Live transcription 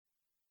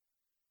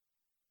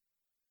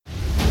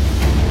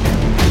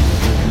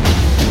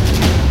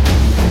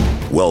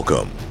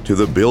Welcome to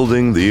the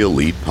Building the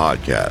Elite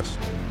podcast,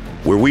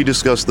 where we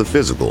discuss the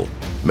physical,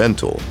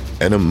 mental,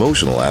 and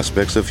emotional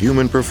aspects of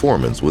human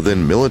performance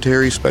within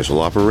military special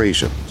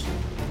operations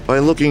by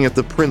looking at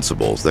the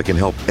principles that can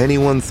help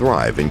anyone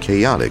thrive in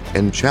chaotic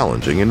and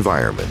challenging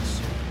environments.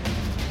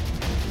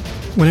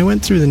 When I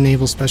went through the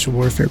Naval Special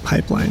Warfare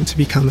pipeline to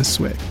become a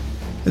SWIC,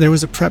 there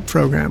was a prep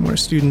program where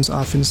students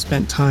often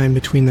spent time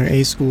between their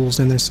A schools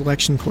and their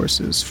selection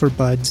courses for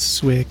BUDS,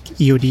 SWIC,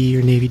 EOD,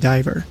 or Navy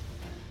Diver.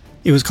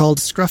 It was called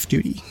Scruff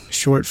Duty,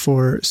 short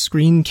for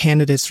Screen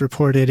Candidates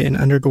Reported and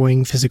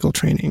Undergoing Physical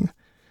Training.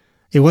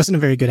 It wasn't a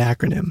very good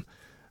acronym.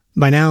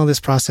 By now, this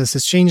process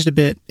has changed a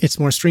bit, it's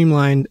more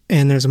streamlined,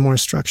 and there's a more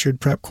structured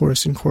prep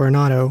course in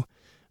Coronado,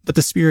 but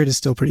the spirit is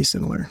still pretty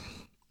similar.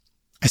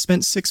 I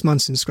spent 6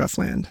 months in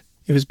Scruffland.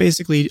 It was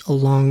basically a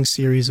long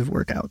series of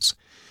workouts.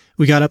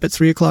 We got up at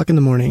 3 o'clock in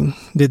the morning,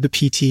 did the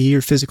PT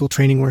or physical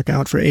training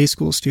workout for A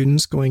school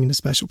students going into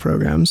special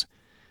programs,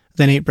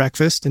 then ate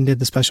breakfast and did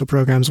the special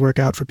programs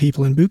workout for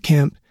people in boot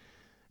camp,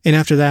 and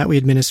after that we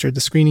administered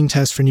the screening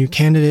test for new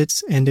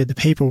candidates and did the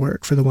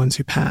paperwork for the ones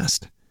who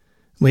passed.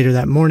 Later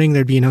that morning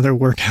there'd be another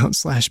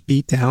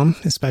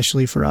workout/beatdown,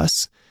 especially for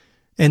us,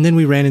 and then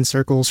we ran in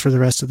circles for the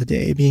rest of the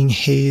day, being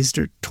hazed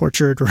or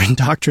tortured or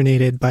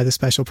indoctrinated by the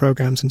special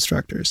programs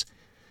instructors.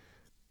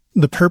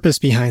 The purpose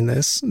behind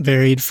this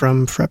varied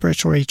from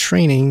preparatory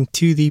training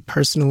to the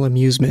personal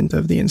amusement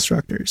of the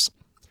instructors.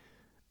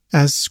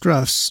 As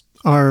scruffs,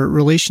 our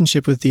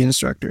relationship with the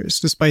instructors,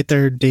 despite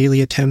their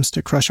daily attempts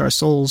to crush our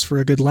souls for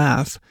a good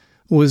laugh,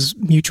 was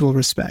mutual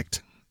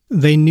respect.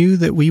 They knew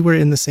that we were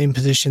in the same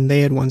position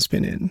they had once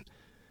been in,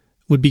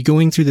 would be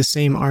going through the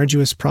same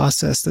arduous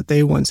process that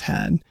they once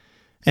had,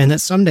 and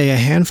that someday a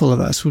handful of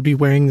us would be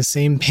wearing the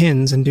same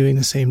pins and doing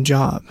the same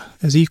job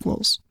as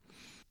equals.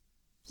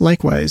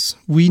 Likewise,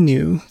 we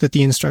knew that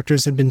the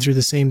instructors had been through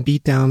the same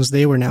beatdowns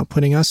they were now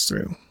putting us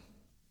through.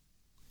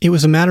 It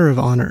was a matter of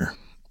honor.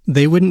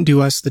 They wouldn't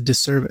do us the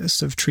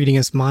disservice of treating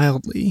us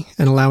mildly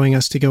and allowing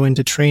us to go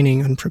into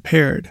training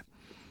unprepared.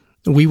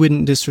 We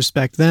wouldn't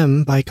disrespect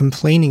them by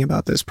complaining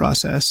about this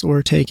process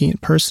or taking it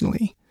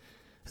personally.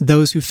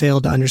 Those who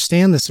failed to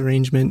understand this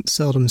arrangement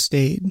seldom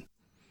stayed.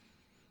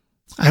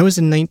 I was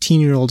a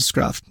 19-year-old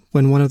scruff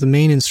when one of the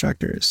main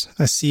instructors,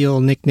 a SEAL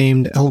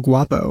nicknamed El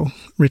Guapo,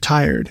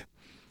 retired.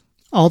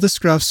 All the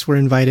scruffs were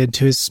invited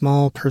to his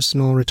small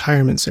personal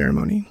retirement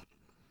ceremony.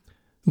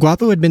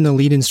 Guapo had been the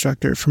lead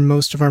instructor for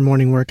most of our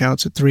morning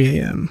workouts at 3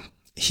 a.m.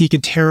 He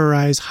could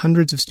terrorize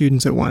hundreds of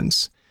students at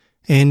once,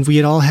 and we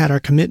had all had our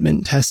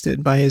commitment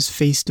tested by his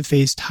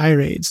face-to-face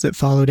tirades that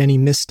followed any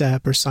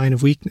misstep or sign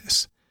of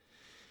weakness.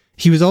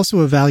 He was also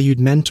a valued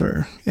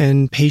mentor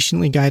and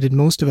patiently guided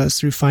most of us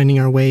through finding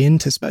our way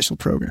into special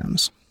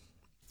programs.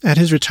 At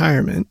his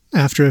retirement,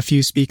 after a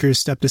few speakers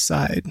stepped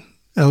aside,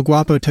 El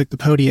Guapo took the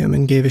podium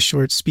and gave a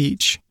short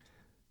speech.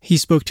 He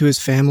spoke to his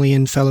family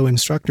and fellow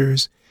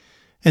instructors,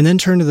 and then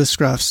turned to the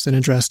scruffs and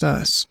addressed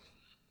us.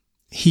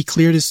 He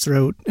cleared his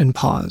throat and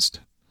paused.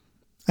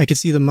 I could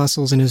see the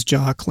muscles in his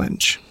jaw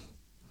clench.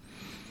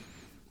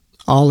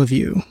 All of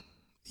you,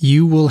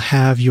 you will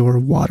have your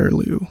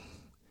Waterloo.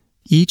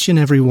 Each and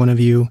every one of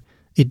you,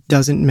 it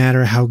doesn't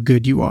matter how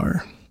good you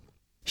are.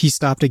 He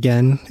stopped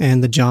again,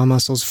 and the jaw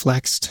muscles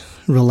flexed,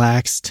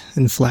 relaxed,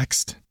 and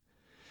flexed.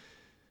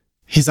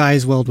 His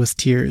eyes welled with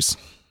tears.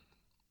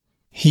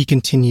 He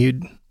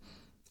continued,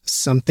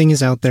 "Something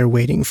is out there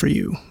waiting for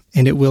you,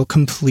 and it will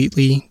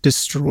completely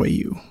destroy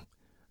you.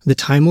 The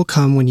time will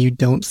come when you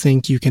don't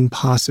think you can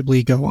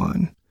possibly go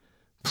on.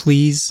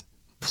 Please,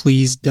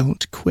 please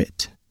don't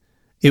quit.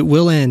 It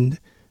will end,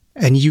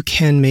 and you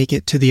can make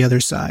it to the other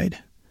side.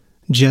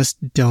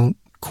 Just don't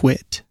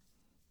quit."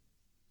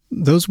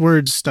 Those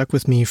words stuck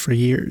with me for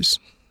years.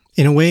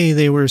 In a way,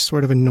 they were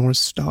sort of a North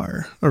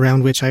Star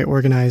around which I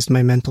organized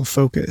my mental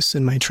focus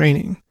and my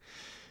training.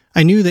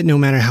 I knew that no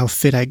matter how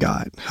fit I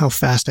got, how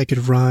fast I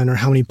could run, or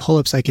how many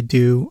pull-ups I could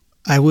do,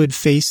 I would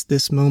face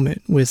this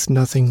moment with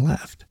nothing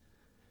left.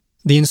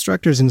 The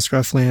instructors in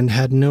Scruffland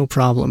had no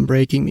problem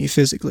breaking me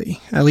physically,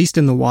 at least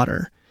in the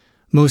water.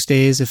 Most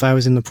days, if I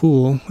was in the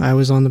pool, I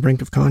was on the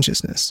brink of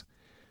consciousness.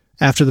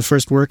 After the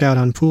first workout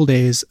on pool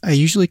days, I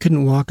usually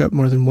couldn't walk up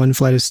more than one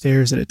flight of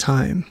stairs at a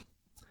time.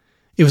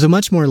 It was a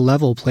much more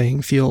level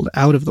playing field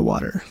out of the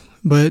water,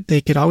 but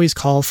they could always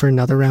call for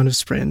another round of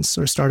sprints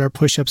or start our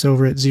push-ups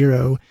over at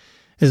 0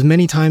 as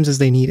many times as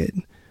they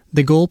needed.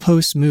 The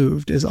goalposts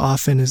moved as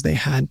often as they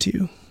had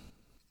to.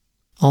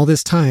 All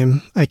this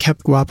time, I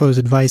kept Guapo's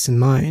advice in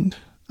mind.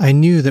 I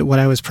knew that what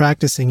I was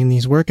practicing in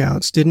these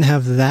workouts didn't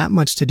have that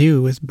much to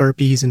do with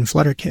burpees and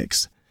flutter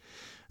kicks.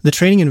 The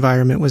training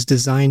environment was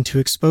designed to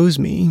expose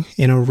me,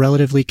 in a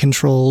relatively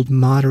controlled,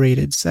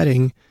 moderated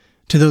setting,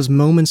 to those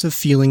moments of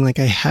feeling like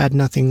I had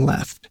nothing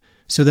left,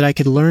 so that I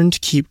could learn to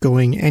keep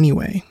going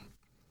anyway.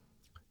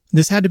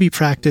 This had to be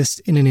practiced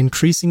in an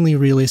increasingly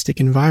realistic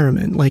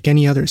environment like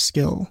any other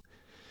skill.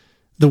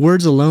 The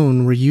words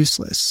alone were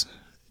useless.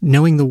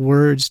 Knowing the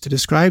words to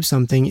describe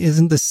something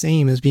isn't the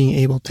same as being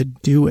able to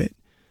do it.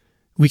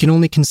 We can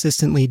only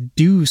consistently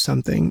do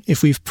something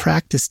if we've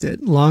practiced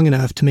it long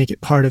enough to make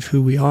it part of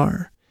who we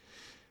are.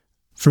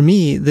 For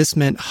me, this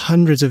meant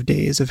hundreds of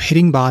days of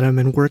hitting bottom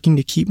and working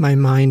to keep my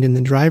mind in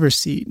the driver's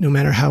seat no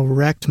matter how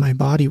wrecked my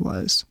body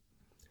was.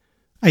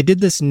 I did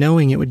this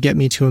knowing it would get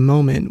me to a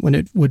moment when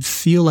it would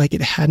feel like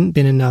it hadn't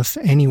been enough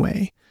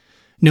anyway,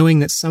 knowing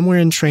that somewhere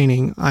in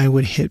training I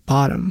would hit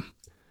bottom.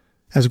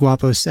 As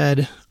Guapo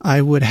said,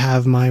 I would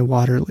have my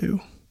Waterloo.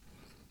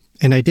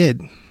 And I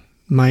did.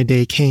 My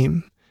day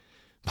came.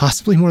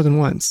 Possibly more than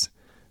once.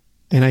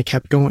 And I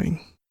kept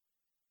going.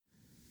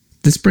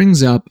 This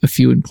brings up a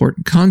few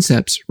important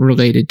concepts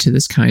related to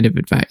this kind of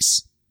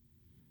advice.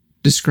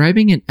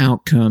 Describing an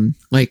outcome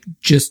like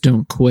just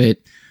don't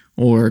quit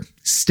or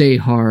stay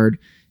hard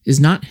is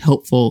not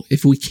helpful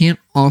if we can't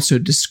also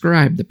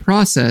describe the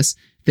process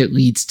that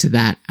leads to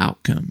that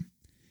outcome.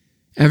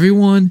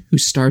 Everyone who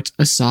starts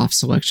a soft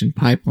selection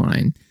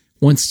pipeline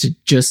wants to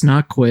just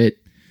not quit,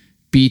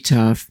 be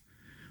tough,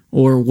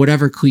 or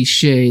whatever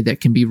cliche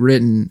that can be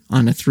written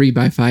on a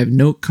 3x5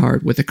 note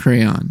card with a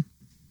crayon.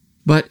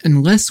 But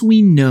unless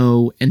we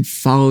know and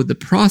follow the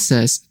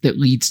process that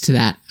leads to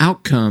that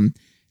outcome,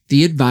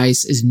 the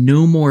advice is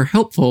no more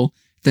helpful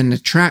than a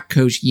track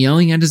coach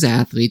yelling at his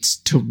athletes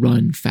to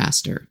run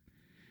faster.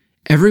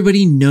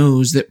 Everybody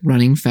knows that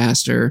running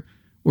faster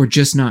or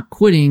just not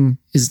quitting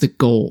is the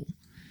goal.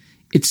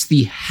 It's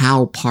the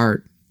how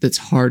part that's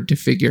hard to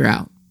figure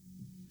out.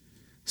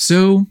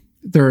 So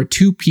there are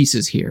two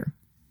pieces here,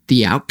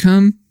 the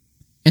outcome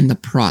and the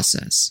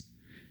process.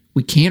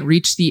 We can't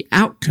reach the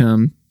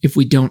outcome if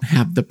we don't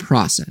have the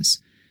process,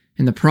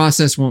 and the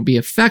process won't be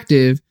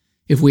effective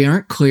if we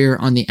aren't clear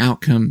on the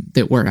outcome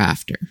that we're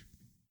after.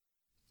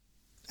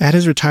 At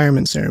his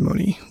retirement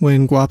ceremony,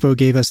 when Guapo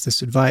gave us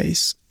this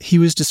advice, he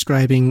was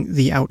describing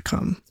the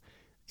outcome.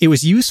 It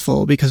was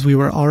useful because we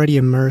were already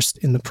immersed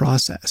in the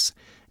process,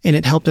 and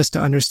it helped us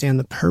to understand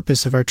the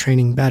purpose of our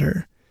training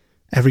better.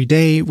 Every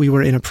day, we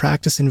were in a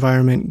practice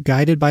environment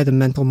guided by the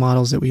mental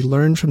models that we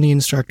learned from the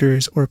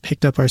instructors or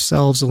picked up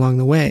ourselves along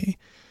the way,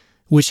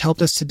 which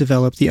helped us to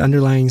develop the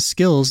underlying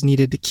skills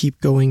needed to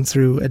keep going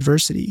through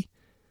adversity.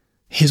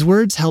 His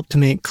words helped to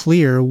make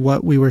clear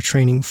what we were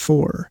training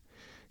for.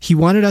 He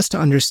wanted us to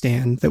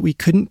understand that we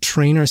couldn't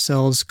train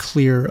ourselves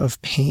clear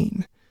of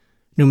pain.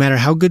 No matter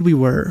how good we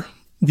were,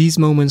 these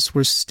moments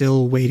were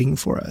still waiting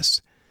for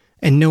us,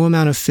 and no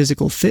amount of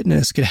physical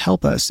fitness could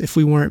help us if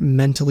we weren't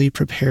mentally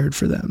prepared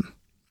for them.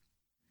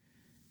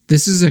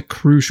 This is a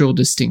crucial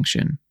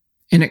distinction,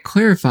 and it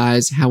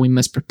clarifies how we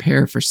must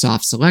prepare for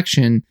soft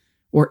selection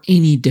or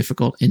any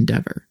difficult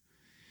endeavor.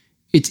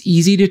 It's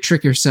easy to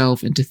trick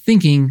yourself into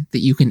thinking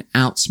that you can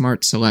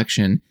outsmart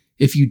selection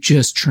if you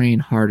just train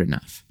hard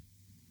enough.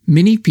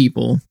 Many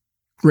people,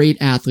 great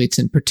athletes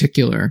in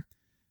particular,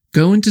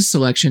 go into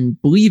selection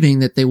believing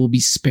that they will be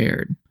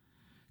spared,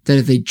 that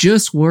if they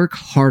just work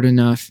hard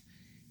enough,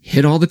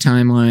 hit all the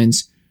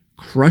timelines,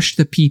 crush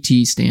the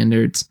PT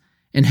standards,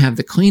 and have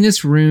the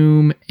cleanest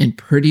room and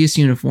prettiest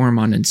uniform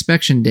on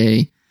inspection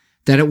day,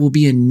 that it will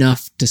be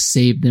enough to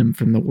save them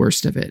from the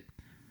worst of it.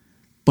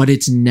 But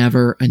it's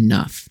never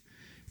enough.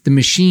 The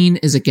machine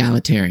is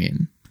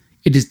egalitarian.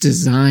 It is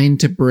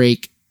designed to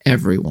break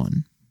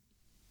everyone.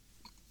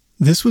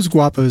 This was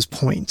Guapo's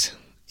point.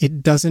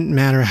 It doesn't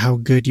matter how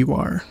good you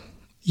are.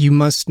 You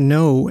must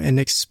know and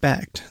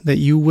expect that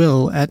you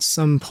will, at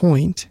some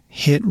point,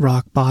 hit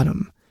rock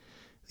bottom.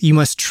 You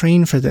must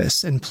train for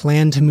this and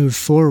plan to move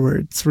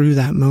forward through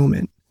that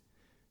moment.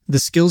 The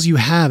skills you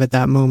have at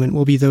that moment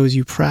will be those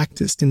you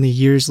practiced in the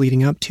years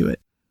leading up to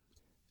it.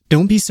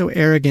 Don't be so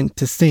arrogant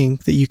to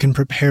think that you can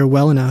prepare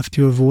well enough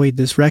to avoid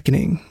this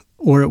reckoning,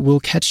 or it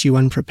will catch you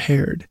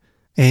unprepared,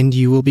 and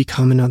you will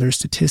become another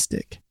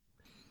statistic.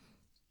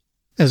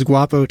 As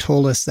Guapo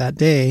told us that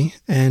day,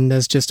 and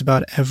as just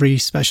about every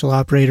special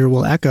operator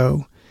will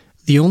echo,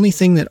 the only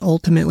thing that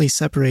ultimately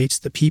separates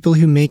the people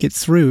who make it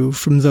through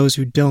from those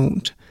who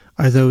don't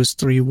are those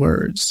three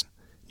words: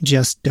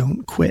 just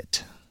don't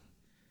quit.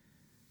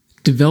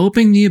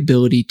 Developing the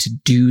ability to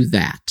do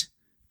that,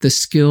 the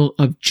skill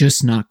of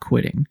just not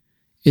quitting,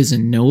 is a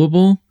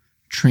knowable,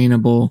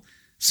 trainable,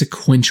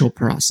 sequential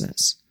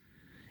process.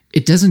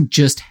 It doesn't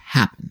just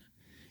happen,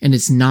 and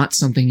it's not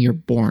something you're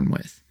born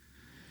with.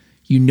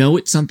 You know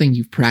it's something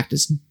you've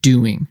practiced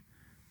doing,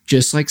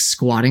 just like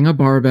squatting a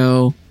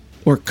barbell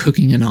or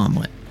cooking an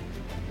omelet.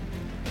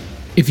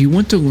 If you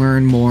want to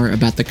learn more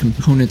about the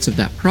components of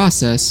that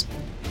process,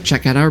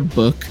 check out our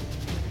book,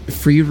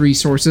 free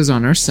resources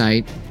on our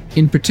site,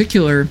 in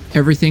particular,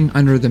 everything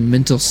under the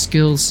mental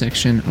skills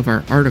section of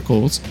our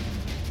articles,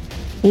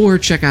 or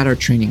check out our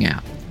training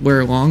app,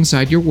 where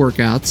alongside your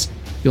workouts,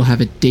 you'll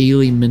have a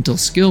daily mental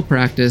skill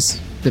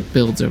practice that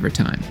builds over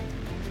time.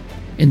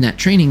 In that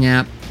training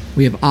app,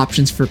 we have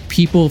options for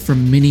people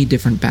from many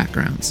different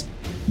backgrounds,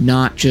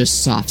 not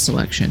just soft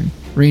selection,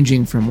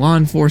 ranging from law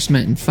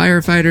enforcement and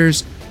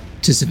firefighters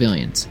to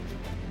civilians.